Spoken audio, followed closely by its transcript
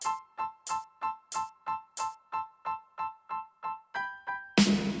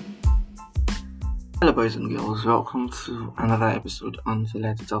Hello, boys and girls. Welcome to another episode on the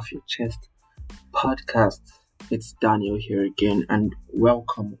Let It Off Your Chest podcast. It's Daniel here again, and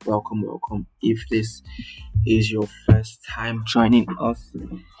welcome. If this is your first time joining us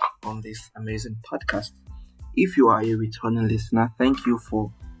on this amazing podcast, if you are a returning listener, thank you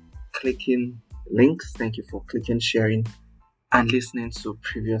for clicking links, thank you for clicking, sharing, and listening to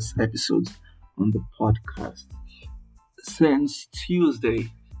previous episodes on the podcast. Since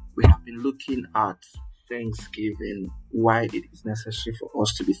Tuesday, we have been looking at Thanksgiving, why it is necessary for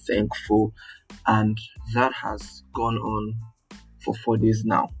us to be thankful, and that has gone on for 4 days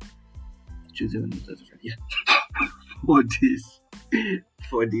now. Tuesday, Wednesday, Thursday, Friday, yeah, 4 days.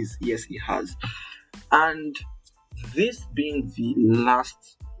 4 days, yes, it has. And this being the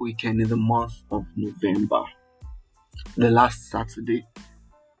last weekend in the month of November, the last Saturday,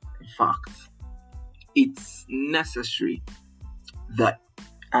 in fact, it's necessary that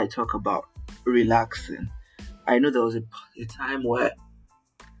I talk about relaxing. I know there was a time where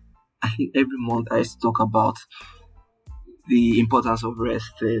I think every month I used to talk about the importance of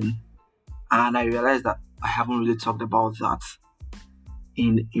resting, and I realized that I haven't really talked about that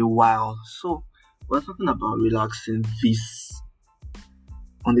in a while. So we're talking about relaxing this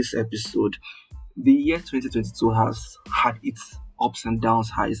on this episode. The year 2022 has had its ups and downs,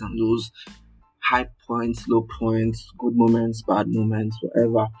 highs and lows, high points, low points, good moments, bad moments,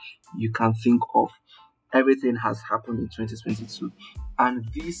 whatever you can think of. Everything has happened in 2022. And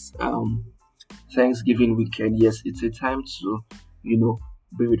this Thanksgiving weekend, yes, it's a time to, be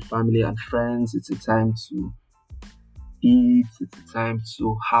with family and friends. It's a time to eat. It's a time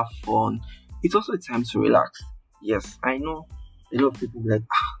to have fun. It's also a time to relax. Yes, I know a lot of people be like,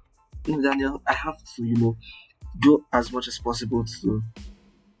 Daniel, I have to, do as much as possible to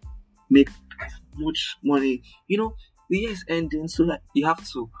make as much money. The year is ending, so like you have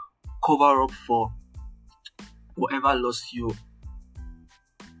to cover up for whatever loss you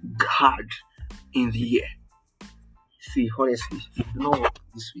had in the year. See, honestly, if you do not work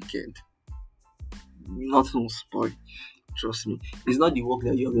this weekend, nothing will spoil. Trust me. It's not the work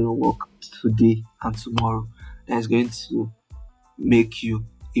that you're going to work today and tomorrow that is going to make you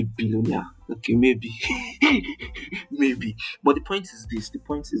a billionaire. Okay, maybe. Maybe. But the point is this. The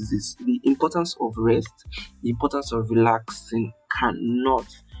importance of rest, the importance of relaxing cannot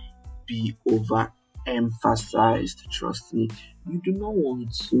be overemphasized. Trust me. You do not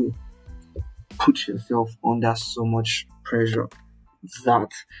want to put yourself under so much pressure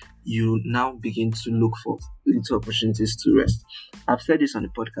that you now begin to look for little opportunities to rest. I've said this on the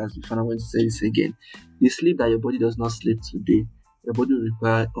podcast before, and I'm going to say this again. The sleep that your body does not sleep today, your body will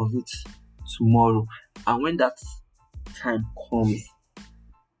require of it tomorrow. And when that time comes,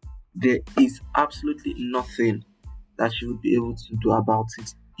 there is absolutely nothing that you would be able to do about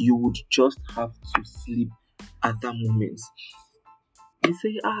it. You would just have to sleep at that moment. You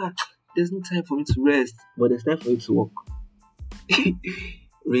say, there's no time for me to rest, but there's time for you to work.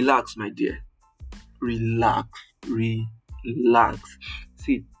 Relax, my dear. Relax. Relax.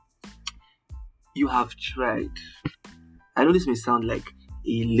 See, you have tried. I know this may sound like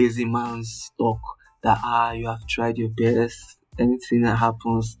a lazy man's talk that you have tried your best. Anything that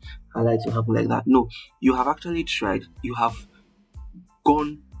happens, I like to happen like that. No, you have actually tried. You have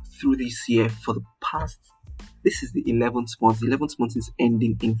gone through this year for the past. This is the 11th month. The 11th month is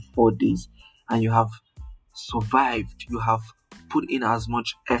ending in 4 days, and you have survived. You have put in as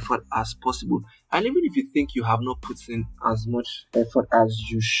much effort as possible. And even if you think you have not put in as much effort as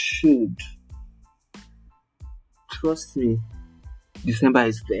you should, trust me, December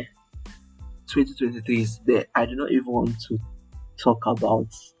is there. 2023 is there. I do not even want to talk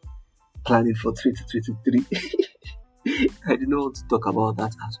about planning for 2023. I do not want to talk about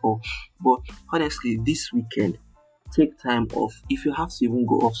that at all. But honestly, this weekend, take time off. If you have to even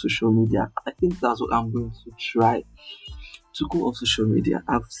go off social media, I think that's what I'm going to try, to go off social media.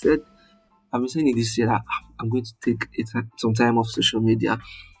 I've been saying it this year that I'm going to take some time off social media,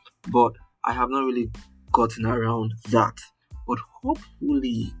 but I have not really gotten around that. But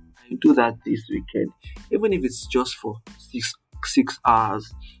hopefully, I do that this weekend, even if it's just for 6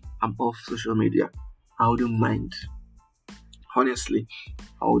 hours. I'm off social media. I wouldn't mind. Honestly,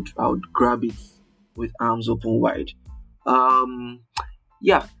 I would grab it with arms open wide.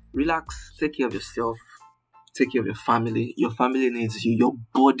 Yeah, relax, take care of yourself, take care of your family. Your family needs you, your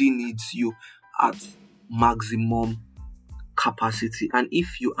body needs you at maximum capacity. And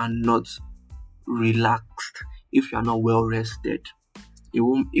if you are not relaxed, if you are not well rested, you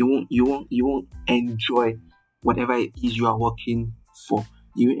won't enjoy whatever it is you are working for.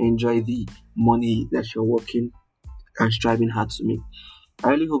 You enjoy the money that you're working and striving hard to make. I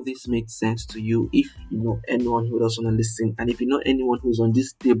really hope this made sense to you. If you know anyone who doesn't want to listen, and if you know anyone who's on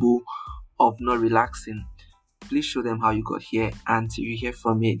this table of not relaxing, please show them how you got here. And till you hear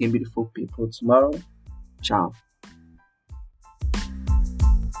from me again, beautiful people, tomorrow. Ciao.